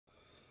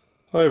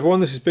Hi everyone,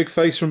 this is Big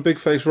Face from Big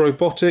Face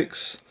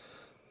Robotics.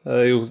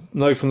 You'll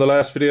know from the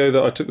last video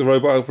that I took the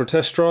robot out for a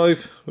test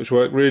drive, which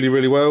worked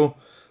really well.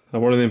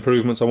 And one of the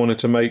improvements I wanted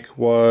to make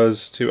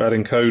was to add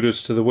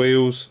encoders to the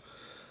wheels.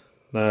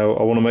 Now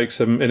I want to make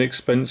some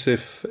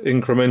inexpensive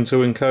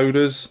incremental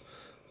encoders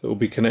that will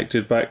be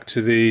connected back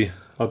to the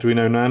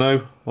Arduino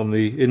Nano on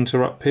the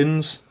interrupt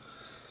pins.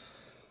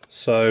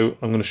 So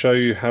I'm going to show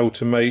you how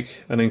to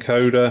make an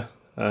encoder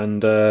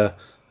and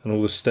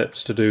all the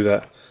steps to do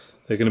that.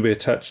 They're going to be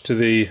attached to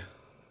the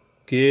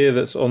gear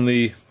that's on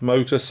the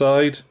motor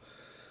side,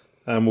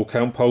 and will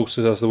count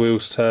pulses as the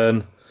wheels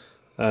turn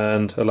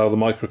and allow the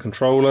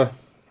microcontroller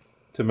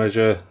to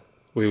measure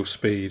wheel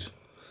speed.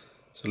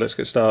 So let's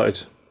get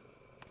started.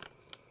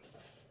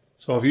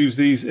 So I've used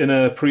these in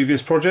a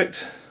previous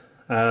project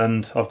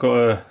and I've got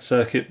a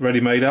circuit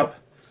ready made up.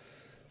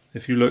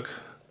 If you look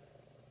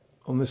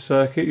on this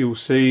circuit, you'll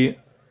see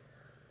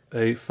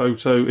a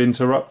photo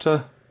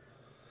interrupter.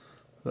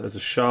 There's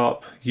a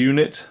sharp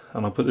unit,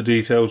 and I'll put the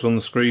details on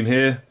the screen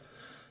here.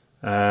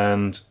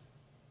 And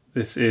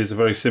this is a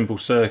very simple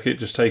circuit,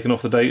 just taken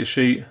off the data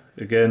sheet.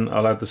 Again,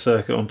 I'll add the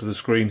circuit onto the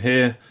screen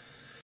here.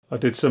 I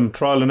did some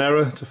trial and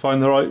error to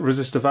find the right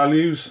resistor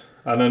values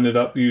and ended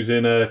up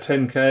using a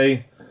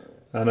 10k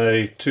and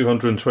a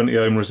 220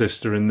 ohm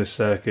resistor in this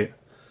circuit.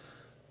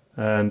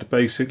 And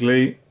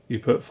basically you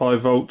put 5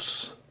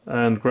 volts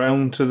and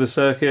ground to the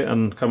circuit,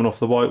 and coming off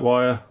the white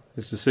wire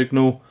is the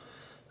signal.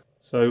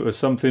 So as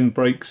something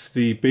breaks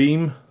the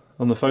beam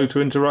on the photo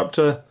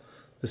interrupter,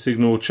 the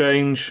signal will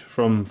change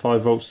from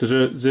 5 volts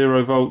to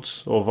 0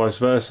 volts or vice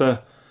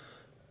versa,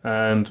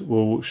 and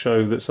will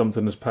show that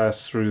something has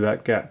passed through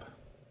that gap.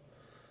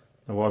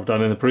 Now what I've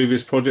done in the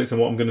previous project and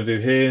what I'm going to do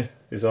here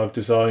is I've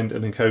designed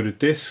an encoded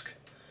disc.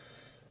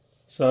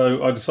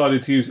 So I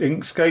decided to use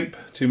Inkscape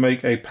to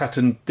make a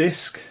patterned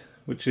disc,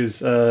 which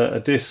is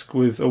a disc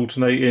with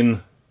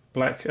alternating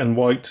black and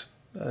white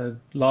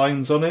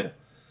lines on it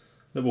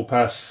that will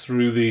pass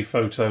through the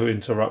photo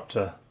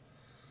interrupter.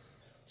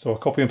 So I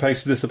copy and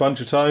pasted this a bunch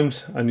of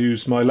times and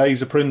used my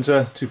laser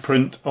printer to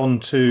print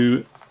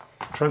onto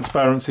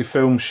transparency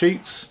film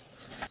sheets.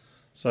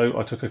 So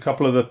I took a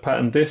couple of the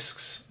pattern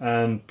discs,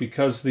 and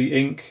because the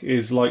ink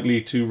is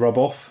likely to rub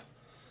off,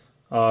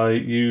 I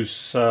used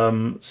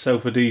some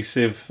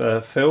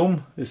self-adhesive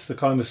film. It's the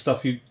kind of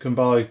stuff you can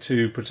buy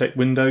to protect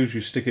windows.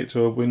 You stick it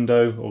to a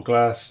window or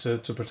glass to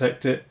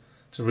protect it,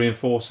 to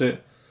reinforce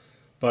it.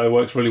 But it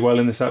works really well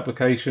in this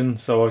application,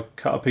 so I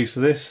cut a piece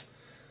of this,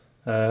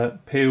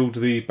 peeled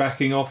the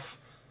backing off,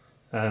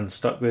 and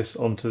stuck this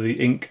onto the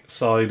ink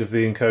side of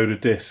the encoded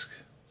disc.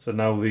 So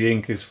now the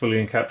ink is fully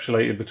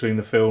encapsulated between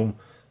the film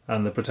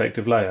and the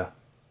protective layer.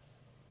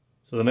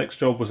 So the next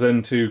job was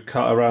then to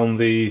cut around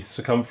the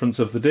circumference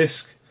of the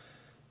disc,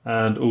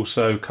 and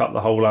also cut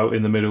the hole out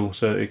in the middle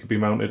so that it could be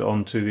mounted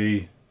onto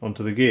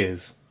the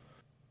gears.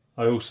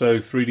 I also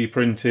 3D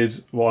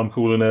printed what I'm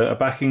calling a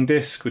backing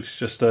disc, which is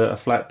just a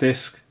flat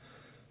disc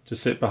to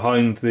sit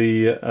behind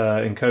the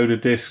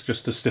encoder disc,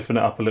 just to stiffen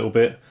it up a little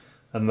bit,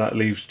 and that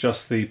leaves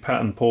just the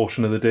pattern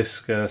portion of the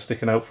disc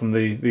sticking out from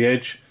the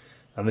edge,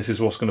 and this is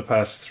what's going to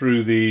pass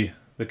through the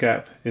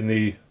gap in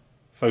the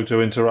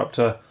photo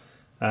interrupter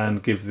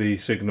and give the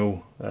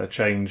signal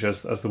change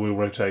as the wheel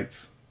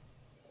rotates.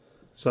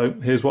 So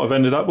here's what I've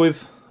ended up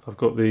with. I've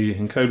got the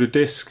encoder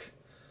disc,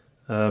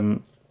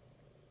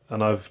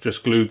 and I've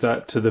just glued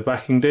that to the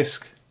backing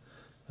disc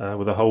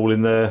with a hole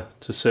in there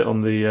to sit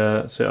on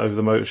the sit over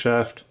the motor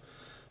shaft,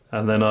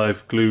 and then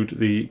I've glued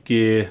the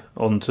gear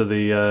onto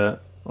the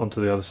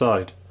other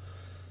side.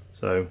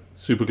 So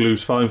super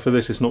glue's fine for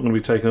this. It's not going to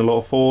be taking a lot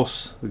of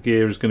force. The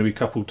gear is going to be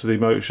coupled to the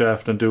motor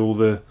shaft and do all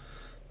the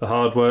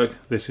hard work.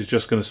 This is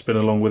just going to spin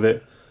along with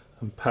it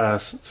and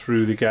pass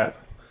through the gap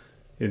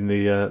in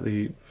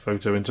the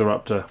photo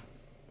interrupter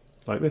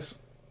like this.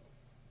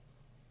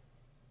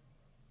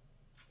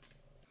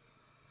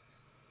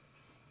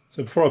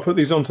 So before I put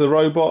these onto the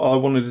robot, I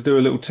wanted to do a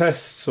little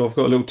test. So I've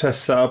got a little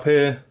test set up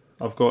here.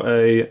 I've got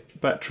a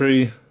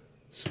battery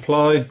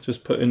supply,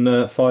 just put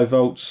in 5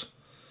 volts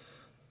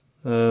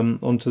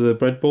onto the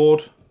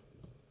breadboard.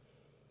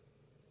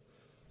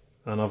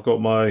 And I've got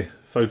my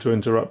photo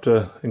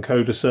interrupter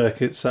encoder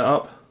circuit set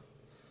up.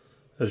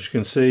 As you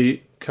can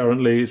see,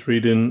 currently it's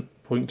reading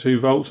 0.2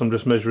 volts. I'm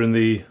just measuring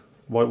the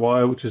white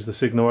wire, which is the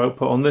signal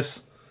output on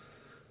this.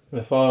 And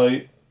if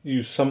I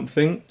use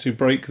something to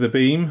break the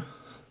beam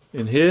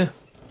in here,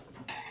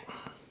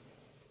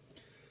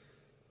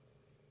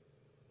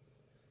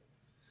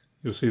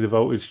 you'll see the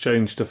voltage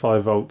change to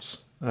 5 volts,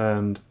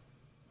 and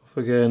off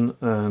again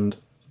and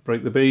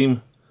break the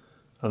beam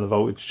and the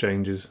voltage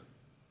changes.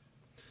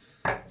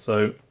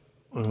 So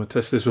I'm going to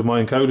test this with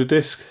my encoder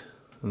disc,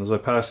 and as I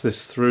pass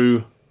this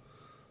through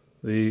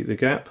the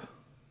gap,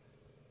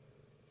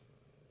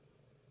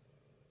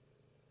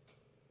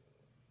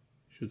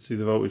 you should see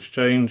the voltage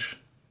change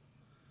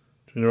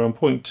between around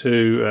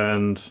 0.2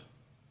 and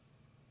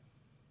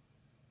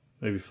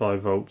maybe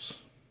 5 volts.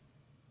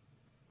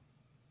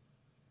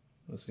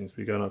 That seems to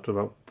be going up to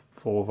about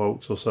 4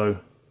 volts or so.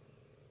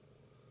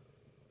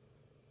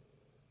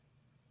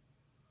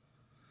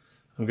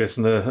 I'm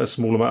guessing a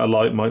small amount of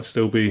light might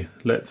still be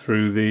let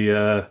through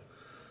the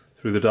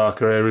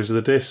darker areas of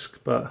the disc,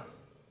 but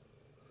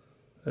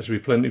there should be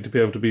plenty to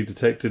be able to be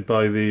detected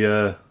by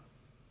the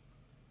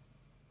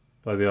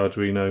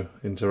Arduino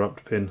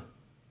interrupt pin.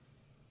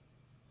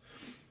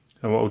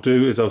 And what I'll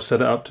do is I'll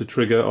set it up to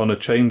trigger on a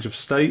change of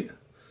state,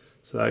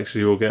 so that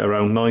actually we'll get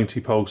around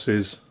 90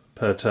 pulses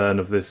per turn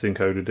of this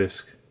encoder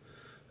disc.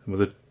 And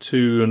with a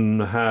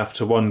 2.5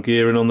 to 1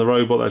 gearing on the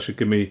robot, that should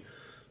give me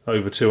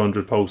over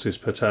 200 pulses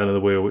per turn of the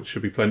wheel, which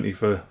should be plenty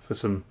for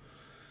some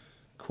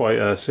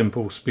quite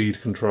simple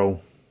speed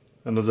control.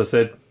 And as I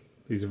said,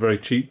 these are very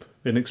cheap,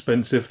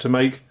 inexpensive to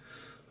make.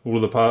 All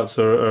of the parts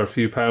are a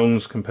few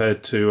pounds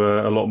compared to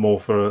a lot more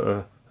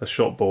for a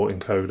shop bought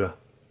encoder.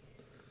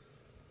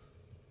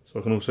 So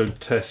I can also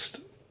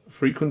test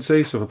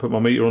frequency. So if I put my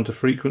meter onto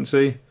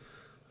frequency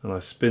and I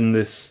spin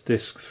this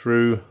disc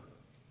through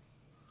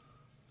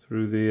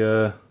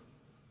the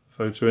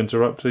photo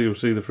interrupter, you'll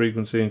see the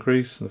frequency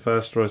increase, and the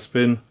faster I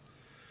spin,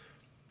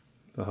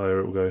 the higher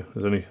it will go.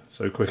 There's only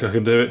so quick I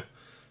can do it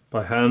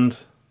by hand,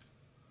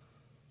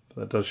 but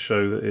that does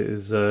show that it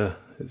is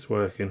it's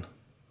working.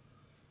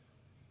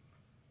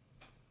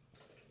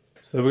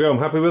 So there we go, I'm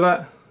happy with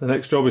that. The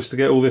next job is to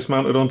get all this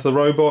mounted onto the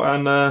robot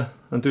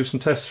and do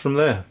some tests from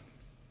there.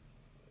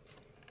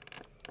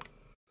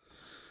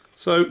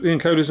 So the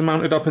encoders are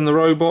mounted up in the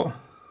robot.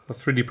 I've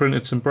 3D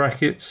printed some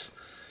brackets.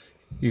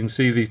 You can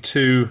see the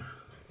 2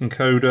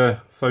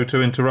 encoder photo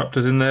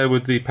interrupters in there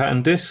with the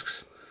pattern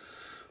discs.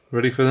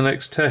 Ready for the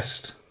next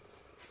test.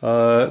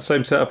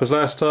 Same setup as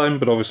last time,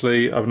 but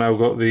obviously I've now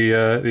got the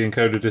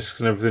encoder discs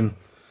and everything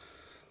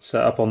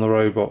set up on the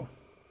robot.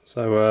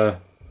 So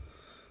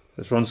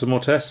let's run some more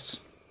tests.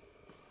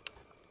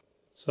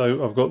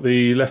 So I've got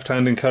the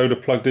left-hand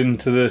encoder plugged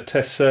into the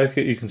test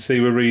circuit. You can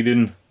see we're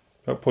reading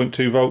about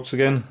 0.2 volts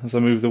again as I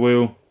move the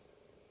wheel.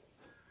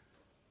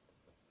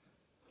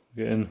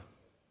 Getting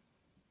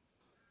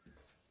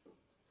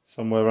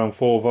somewhere around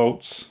 4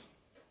 volts.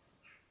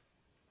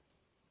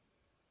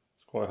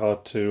 It's quite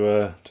hard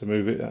to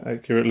move it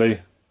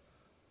accurately,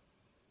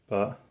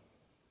 but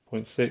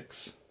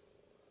 0.6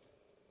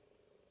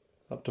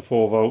 up to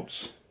 4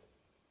 volts,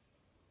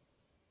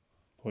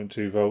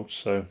 0.2 volts.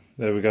 So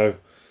there we go.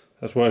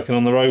 That's working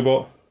on the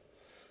robot.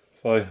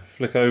 If I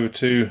flick over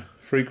to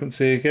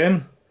frequency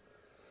again,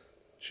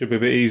 should be a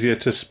bit easier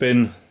to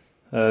spin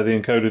the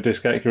encoder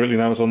disc accurately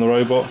now it's on the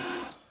robot.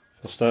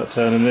 If I start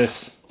turning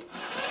this,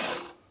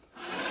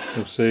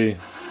 you'll see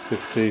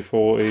 50,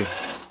 40.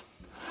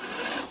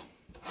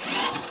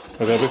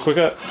 I'll go a bit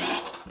quicker.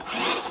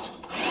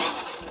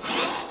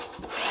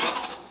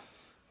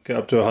 Get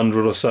up to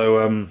 100 or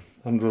so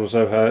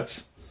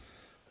hertz.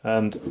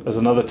 And as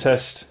another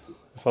test,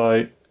 if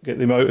I get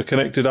the motor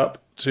connected up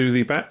to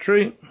the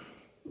battery,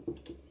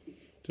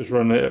 just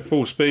run it at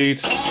full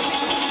speed.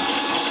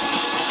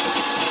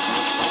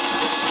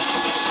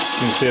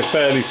 You can see a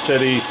fairly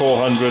steady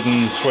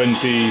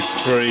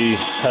 423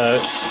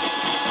 hertz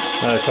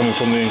coming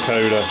from the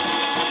encoder.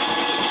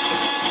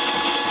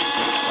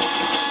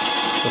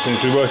 That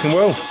seems to be working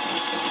well.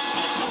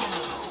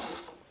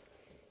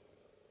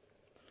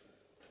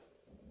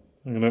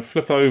 I'm going to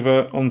flip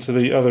over onto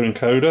the other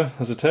encoder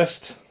as a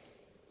test.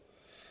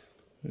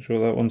 Make sure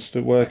that one's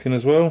still working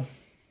as well.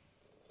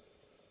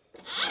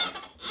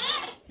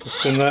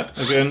 Spin that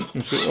again,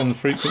 you see it on the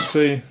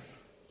frequency.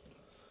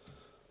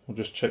 We'll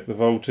just check the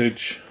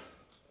voltage.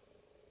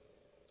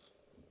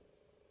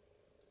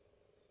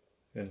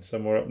 Again,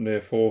 somewhere up near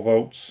 4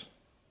 volts.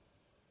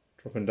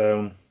 Dropping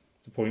down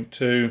to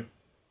 0.2.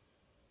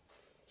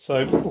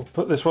 So we'll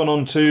put this one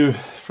onto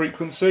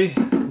frequency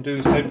and do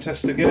this paper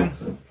test again.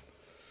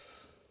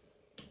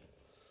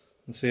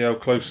 And see how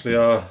closely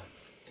our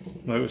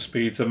motor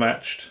speeds are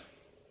matched.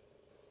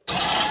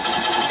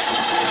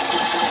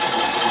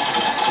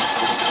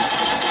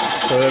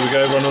 So there we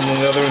go, running on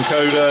the other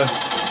encoder,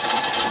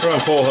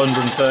 around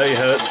 430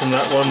 hertz on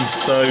that one,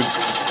 so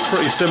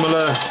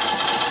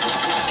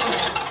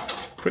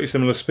pretty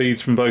similar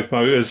speeds from both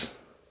motors.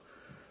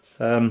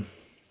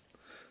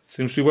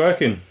 Seems to be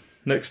working.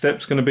 Next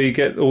step's going to be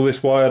get all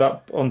this wired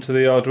up onto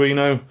the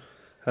Arduino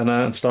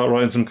and start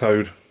writing some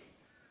code.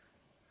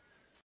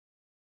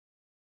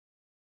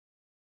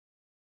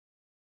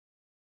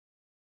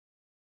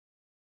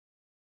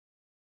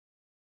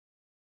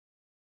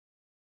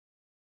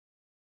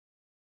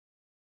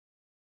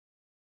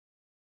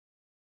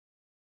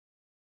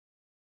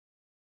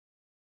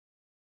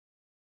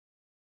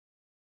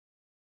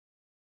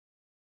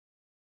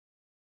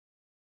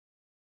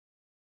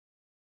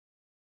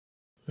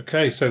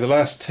 Okay, so the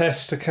last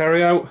test to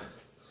carry out,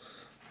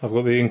 I've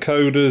got the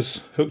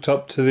encoders hooked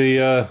up to the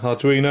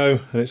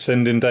Arduino and it's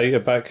sending data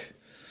back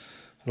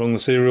along the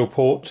serial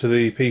port to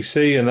the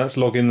PC, and that's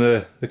logging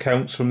the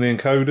counts from the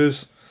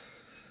encoders.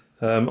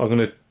 I'm going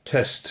to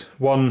test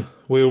one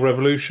wheel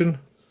revolution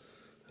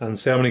and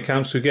see how many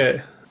counts we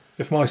get.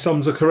 If my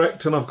sums are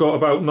correct and I've got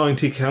about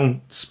 90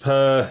 counts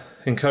per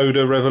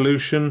encoder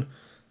revolution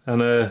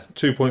and a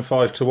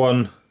 2.5 to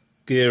 1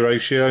 gear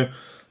ratio,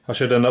 I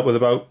should end up with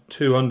about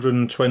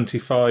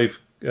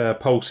 225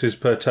 pulses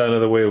per turn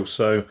of the wheel.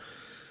 So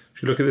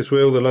if you look at this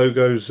wheel, the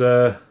logo's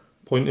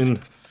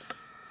pointing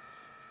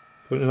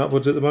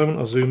upwards at the moment.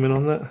 I'll zoom in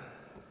on that.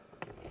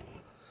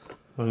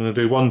 I'm going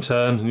to do one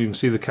turn and you can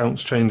see the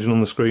counts changing on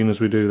the screen as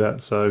we do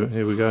that. So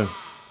here we go.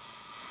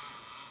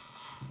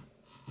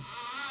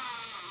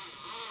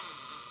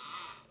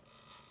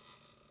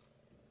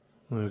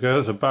 There we go,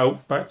 it's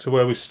about back to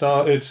where we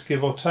started,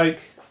 give or take.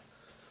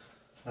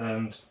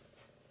 And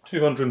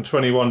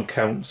 221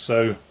 counts,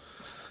 so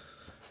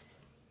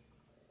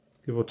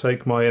give or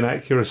take my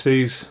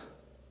inaccuracies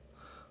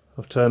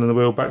of turning the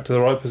wheel back to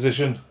the right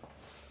position.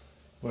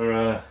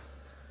 We're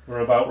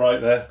about right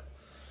there.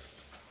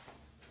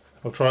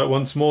 I'll try it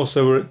once more,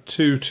 so we're at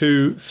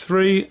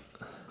 223.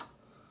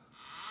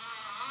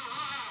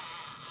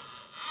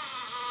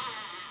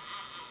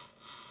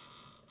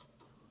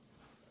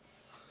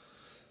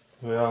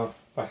 We are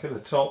back at the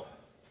top,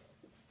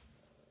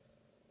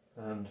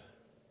 and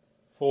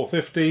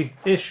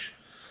 450-ish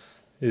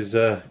is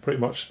pretty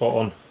much spot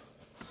on.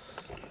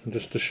 And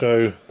just to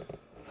show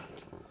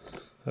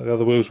that the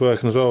other wheel's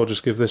working as well, I'll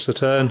just give this a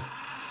turn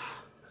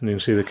and you can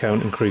see the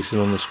count increasing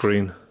on the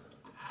screen.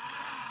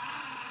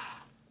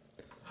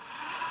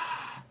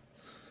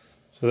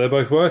 So they're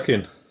both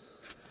working.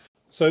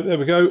 So there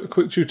we go, a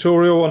quick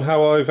tutorial on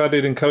how I've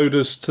added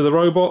encoders to the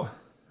robot.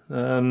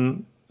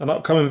 An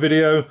upcoming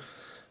video,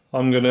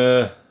 I'm going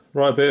to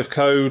write a bit of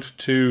code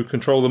to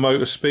control the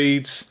motor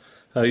speeds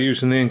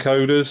using the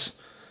encoders,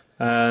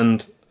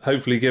 and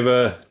hopefully give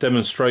a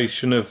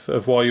demonstration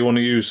of why you want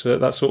to use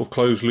that sort of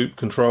closed loop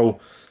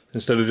control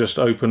instead of just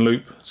open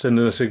loop,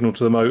 sending a signal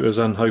to the motors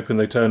and hoping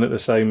they turn at the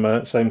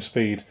same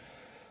speed.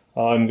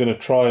 I'm going to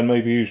try and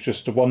maybe use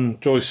just a one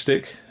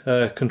joystick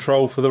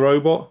control for the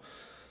robot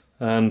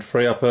and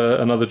free up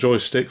another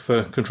joystick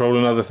for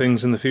controlling other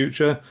things in the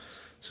future,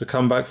 so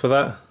come back for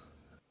that.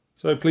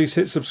 So please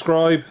hit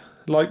subscribe,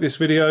 like this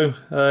video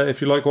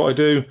if you like what I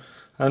do,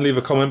 and leave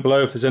a comment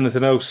below if there's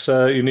anything else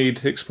you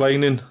need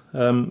explaining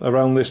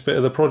around this bit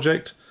of the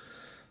project.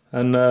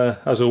 And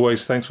as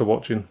always, thanks for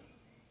watching.